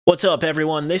What's up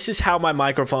everyone, this is how my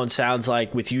microphone sounds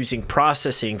like with using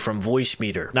processing from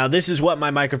Voicemeeter. Now this is what my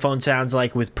microphone sounds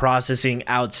like with processing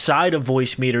outside of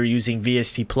Voicemeeter using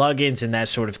VST plugins and that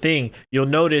sort of thing. You'll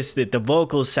notice that the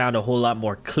vocals sound a whole lot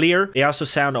more clear. They also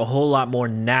sound a whole lot more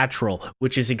natural,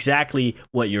 which is exactly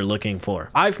what you're looking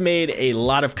for. I've made a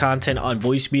lot of content on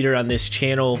Voicemeeter on this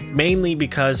channel, mainly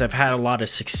because I've had a lot of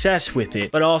success with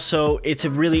it, but also it's a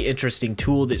really interesting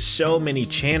tool that so many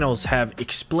channels have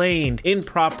explained in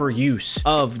proper use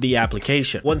of the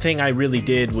application. One thing I really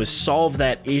did was solve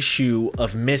that issue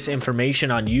of misinformation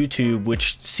on YouTube,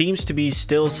 which seems to be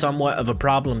still somewhat of a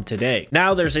problem today.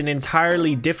 Now there's an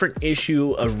entirely different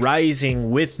issue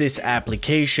arising with this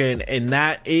application, and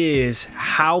that is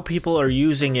how people are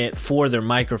using it for their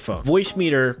microphone.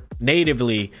 Voicemeeter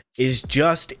natively is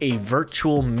just a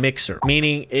virtual mixer,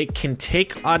 meaning it can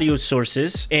take audio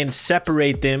sources and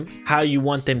separate them how you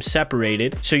want them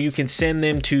separated, so you can send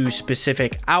them to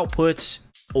specific outputs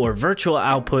or virtual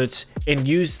outputs and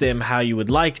use them how you would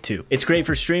like to. It's great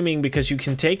for streaming because you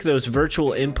can take those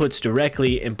virtual inputs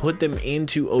directly and put them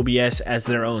into OBS as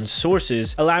their own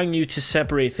sources, allowing you to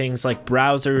separate things like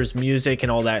browsers, music,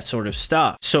 and all that sort of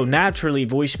stuff. So naturally,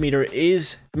 Voicemeeter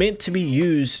is meant to be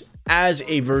used as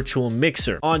a virtual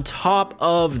mixer. On top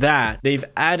of that, they've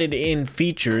added in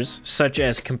features such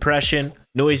as compression,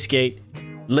 noise gate,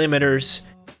 limiters,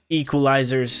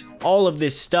 equalizers, all of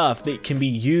this stuff that can be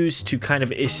used to kind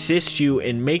of assist you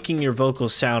in making your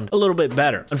vocals sound a little bit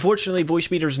better. Unfortunately,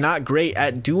 Voicemeeter is not great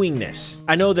at doing this.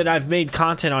 I know that I've made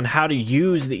content on how to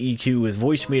use the EQ with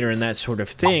Voicemeeter and that sort of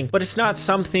thing, but it's not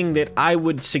something that I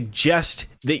would suggest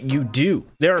that you do.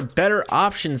 There are better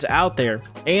options out there,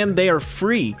 and they are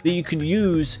free, that you can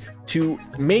use to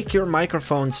make your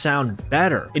microphone sound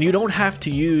better. And you don't have to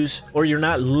use, or you're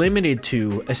not limited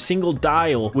to, a single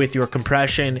dial with your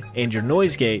compression and your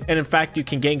noise gate. And in fact, you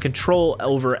can gain control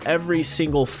over every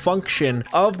single function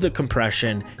of the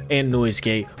compression and noise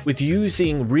gate with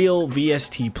using real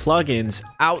VST plugins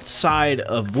outside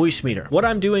of Voicemeeter. What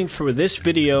I'm doing for this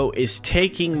video is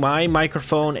taking my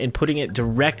microphone and putting it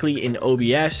directly in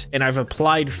OBS, and I've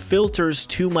applied filters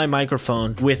to my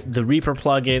microphone with the Reaper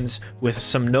plugins, with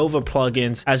some Nova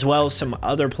plugins, as well as some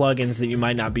other plugins that you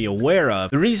might not be aware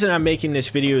of. The reason I'm making this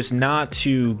video is not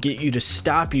to get you to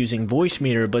stop using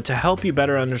Voicemeeter, but to help you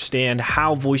better understand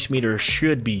how Voicemeeter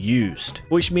should be used.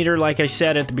 Voicemeeter, like I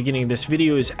said at the beginning of this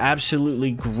video, is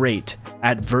absolutely great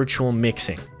at virtual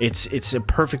mixing. It's a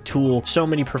perfect tool. So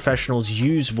many professionals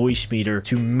use Voicemeeter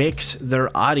to mix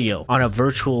their audio on a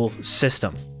virtual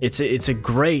system. It's a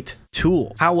great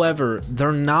tool. However,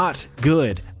 they're not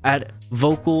good at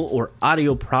vocal or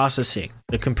audio processing.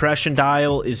 The compression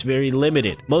dial is very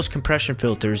limited. Most compression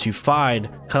filters you find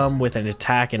come with an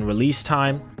attack and release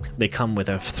time. They come with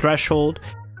a threshold.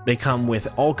 They come with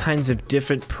all kinds of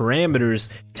different parameters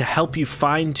to help you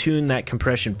fine-tune that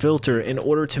compression filter in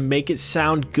order to make it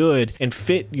sound good and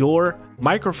fit your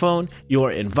microphone,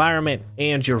 your environment,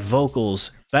 and your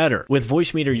vocals better. With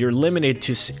Voicemeeter, you're limited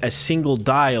to a single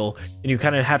dial, and you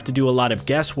kind of have to do a lot of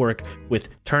guesswork with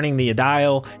turning the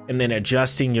dial and then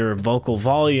adjusting your vocal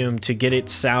volume to get it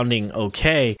sounding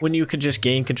okay, when you could just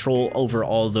gain control over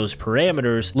all those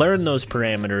parameters, learn those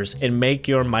parameters, and make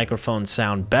your microphone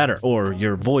sound better, or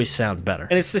your voice sound better.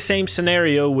 And it's the same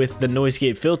scenario with the noise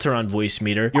gate filter on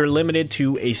Voicemeeter. You're limited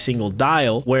to a single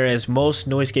dial, whereas most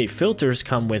noise gate filters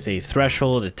come with a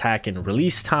threshold, attack and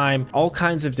release time, all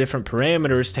kinds of different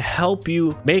parameters to help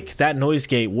you make that noise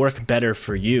gate work better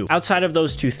for you. Outside of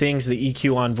those two things, the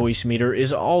EQ on Voicemeeter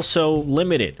is also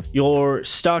limited. You're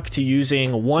stuck to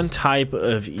using one type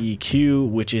of EQ,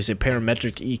 which is a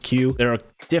parametric EQ. There are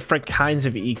different kinds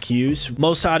of EQs.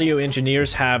 Most audio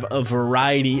engineers have a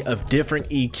variety of different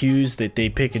EQs that they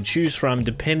pick and choose from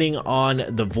depending on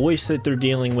the voice that they're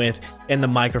dealing with and the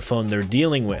microphone they're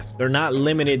dealing with. They're not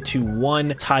limited to one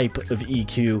type of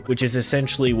EQ, which is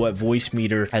essentially what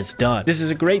Voicemeeter has done. This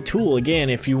is a great tool, again,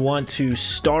 if you want to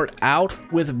start out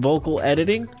with vocal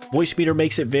editing. Voicemeeter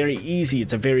makes it very easy.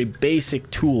 It's a very basic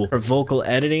tool for vocal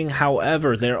editing.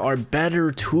 However, there are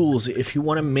better tools if you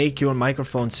want to make your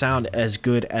microphone sound as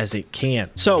good as it can.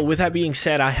 So with that being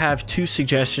said, I have two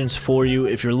suggestions for you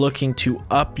if you're looking to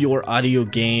up your audio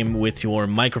game with your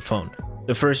microphone.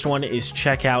 The first one is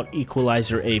check out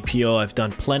Equalizer APO. I've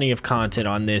done plenty of content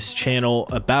on this channel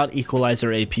about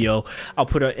Equalizer APO. I'll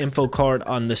put an info card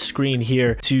on the screen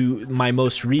here to my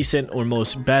most recent or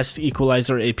most best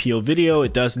Equalizer APO video.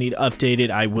 It does need updated,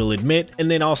 I will admit. And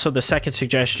then also the second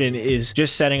suggestion is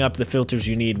just setting up the filters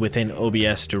you need within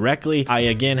OBS directly. I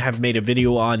again have made a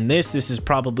video on this. This is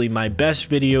probably my best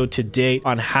video to date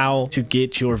on how to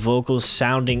get your vocals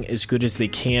sounding as good as they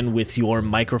can with your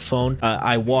microphone.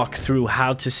 I walk through how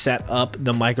to set up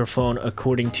the microphone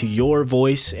according to your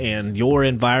voice and your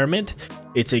environment.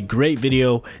 It's a great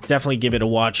video. Definitely give it a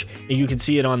watch, and you can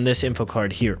see it on this info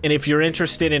card here. And if you're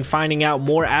interested in finding out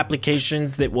more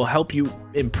applications that will help you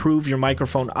improve your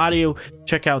microphone audio,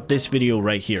 check out this video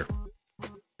right here.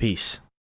 Peace.